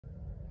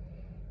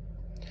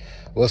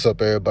What's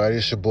up, everybody?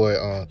 It's your boy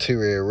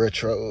T-Red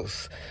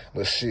Retros.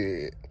 But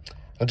shit,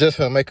 I'm just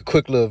gonna make a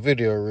quick little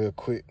video real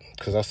quick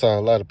because I saw a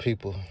lot of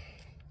people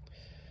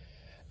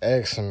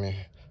asking me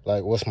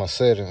like what's my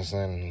settings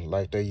and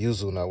like their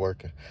Yuzu not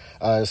working.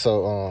 Alright,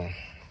 so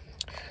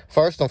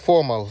first and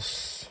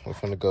foremost, we're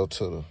gonna go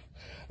to the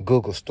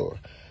Google store.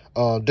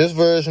 This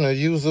version of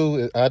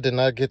Yuzu, I did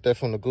not get that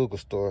from the Google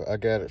store. I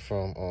got it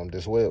from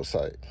this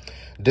website.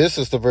 This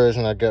is the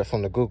version I got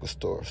from the Google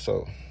store.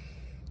 So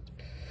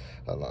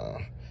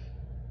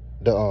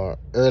the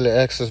early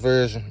access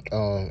version,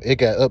 it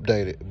got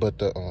updated, but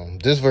the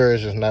this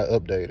version is not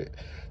updated.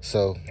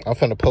 So I'm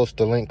finna post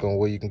the link on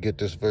where you can get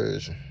this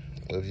version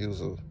of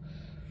Yuzu.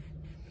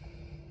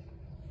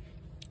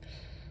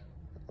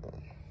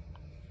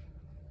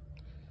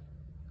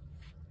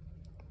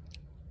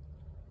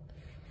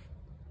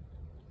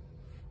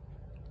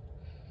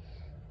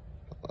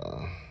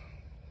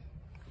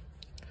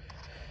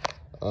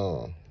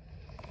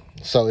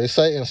 So it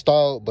say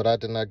installed, but I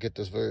did not get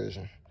this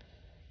version.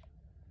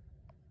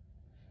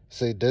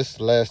 See, this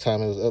last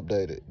time it was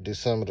updated,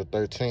 December the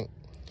 13th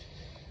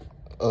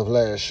of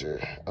last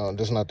year.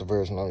 This is not the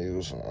version I'm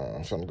using.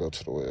 I'm trying to go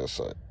to the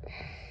website.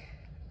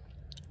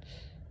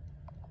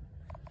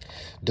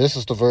 This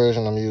is the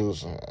version I'm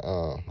using.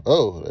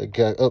 Oh, it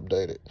got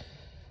updated.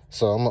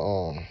 So I'm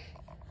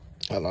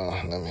hold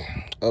on, let me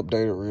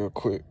update it real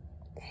quick.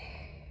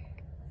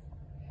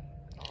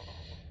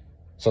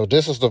 So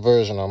this is the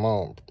version I'm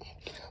on.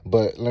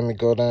 But let me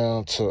go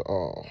down to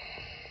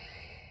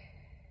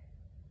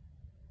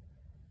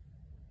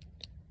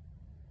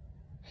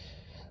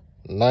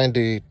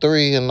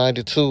 93 and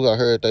 92. I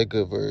heard they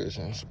good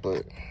versions,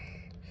 but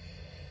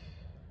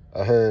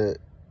I heard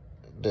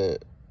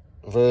that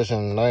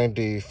version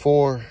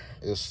 94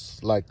 is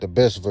like the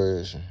best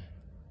version.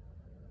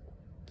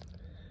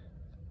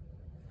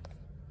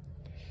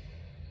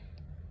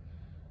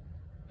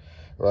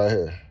 Right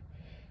here.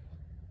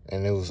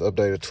 And it was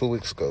updated 2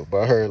 weeks ago.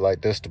 But I heard like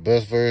that's the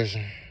best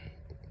version.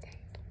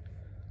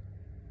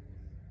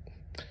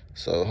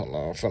 So hold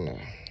on, I'm finna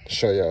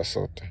show y'all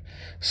something.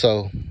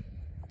 So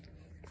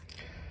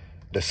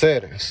the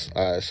settings.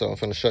 Alright, so I'm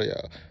finna show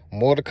y'all.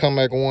 Mortal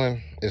Kombat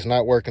 1 is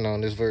not working on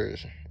this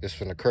version. It's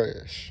finna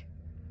crash.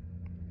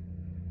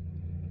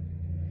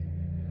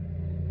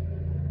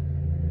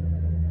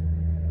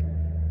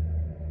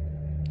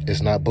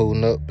 It's not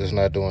booting up. It's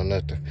not doing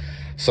nothing.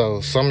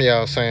 So some of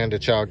y'all saying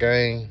that y'all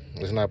game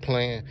is not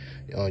playing.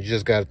 You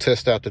just got to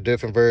test out the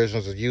different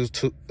versions of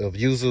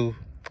Yuzu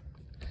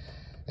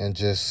and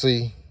just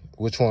see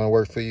which one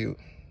works for you.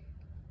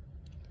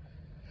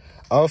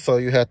 Also,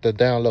 you have to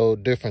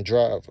download different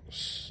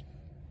drivers.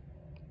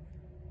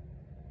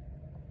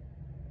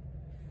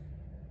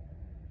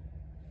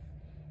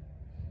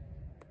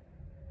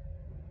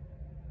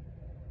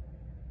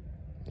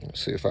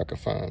 Let's see if I can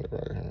find it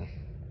right here.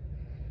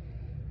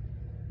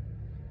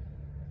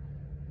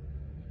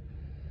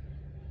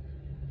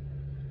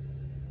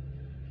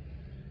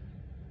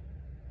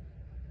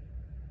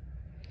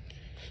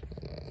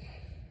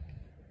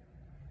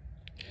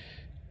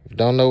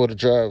 Don't know where the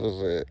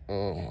driver's at.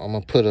 I'm gonna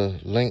put a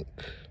link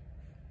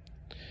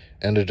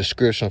in the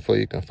description for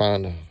you can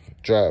find the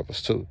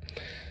drivers too.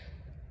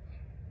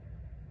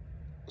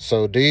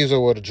 So these are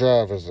where the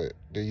drivers at,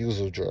 the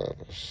Yuzu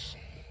drivers.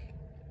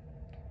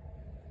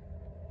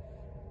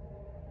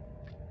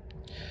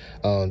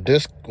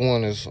 This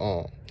one is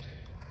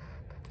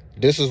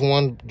this is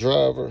one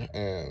driver,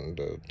 and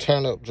the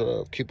turn-up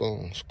driver, keep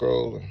on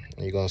scrolling,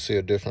 and you're going to see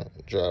a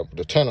different driver.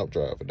 The turn-up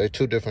driver, they're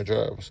two different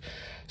drivers.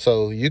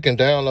 So you can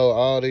download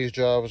all these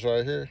drivers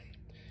right here,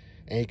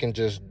 and you can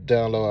just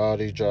download all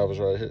these drivers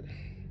right here.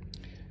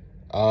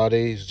 All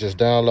these, just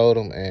download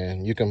them,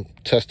 and you can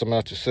test them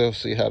out yourself,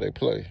 see how they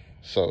play.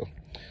 So,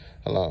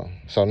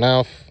 so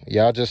now,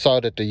 y'all just saw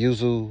that the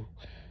Yuzu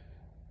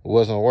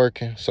wasn't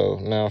working, so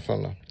now I'm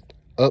finna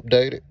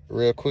update it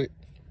real quick.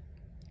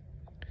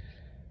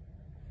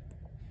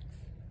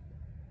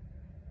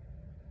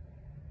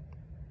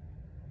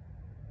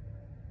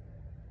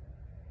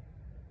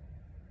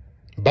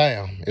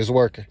 Bam, it's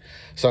working.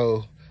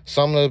 So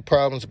some of the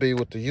problems be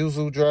with the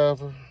Yuzu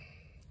driver.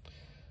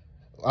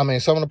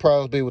 Some of the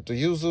problems be with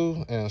the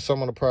Yuzu, and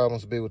some of the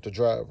problems be with the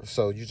driver.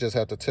 So you just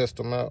have to test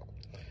them out.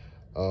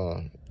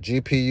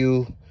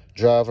 GPU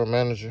driver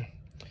manager.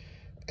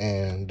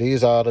 And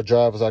these are the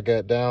drivers I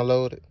got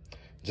downloaded.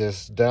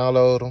 Just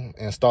download them,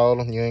 install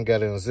them. You ain't got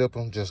to unzip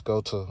them. Just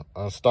go to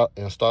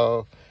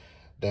install,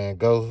 then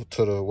go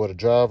to where the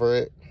driver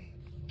at.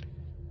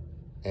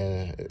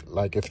 And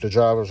like if the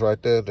driver's right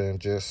there, then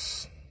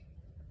just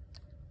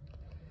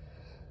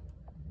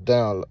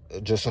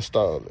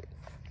install it.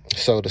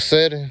 So the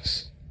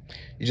settings,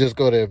 you just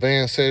go to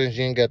advanced settings.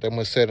 You ain't got that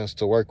much settings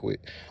to work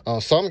with.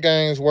 Some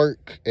games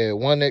work at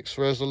 1x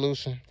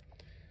resolution.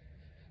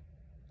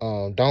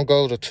 Don't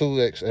go to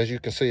 2x. As you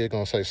can see, it's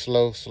gonna say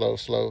slow, slow,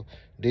 slow.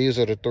 These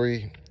are the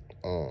three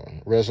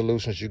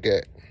resolutions you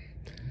got.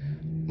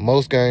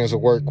 Most games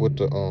will work with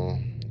the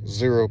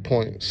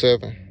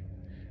 0.75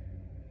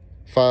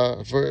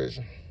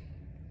 version.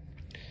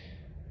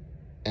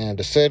 And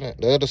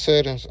the other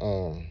settings,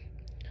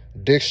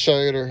 disk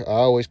shader, I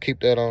always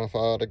keep that on for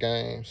all the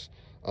games.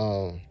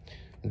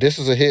 This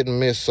is a hit and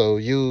miss, so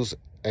use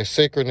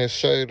asynchronous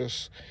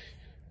shaders.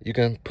 You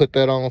can put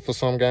that on for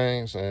some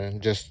games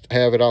and just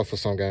have it off for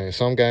some games.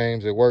 Some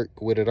games it work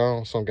with it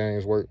on, some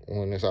games work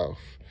when it's off.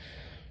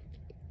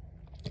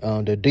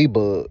 The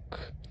debug,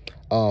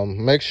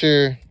 make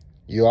sure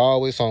you're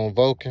always on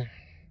Vulkan,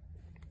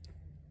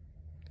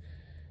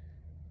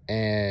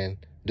 and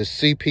the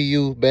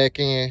CPU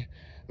backend,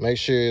 make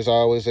sure it's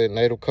always at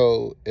native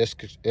code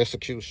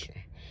execution.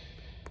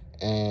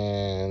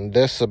 And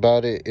that's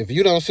about it. If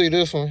you don't see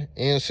this one,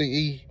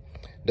 NCE,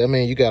 that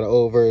means you got an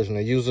old version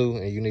of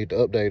Yuzu and you need to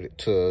update it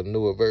to a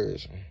newer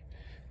version,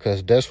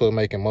 because that's what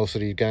making most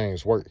of these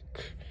games work.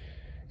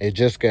 It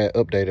just got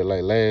updated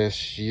like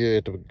last year,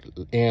 at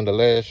the end of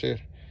last year.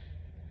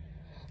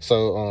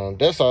 So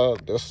that's all.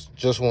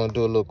 Just want to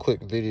do a little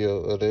quick video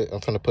of it. I'm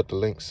gonna put the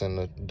links in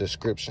the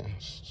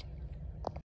descriptions.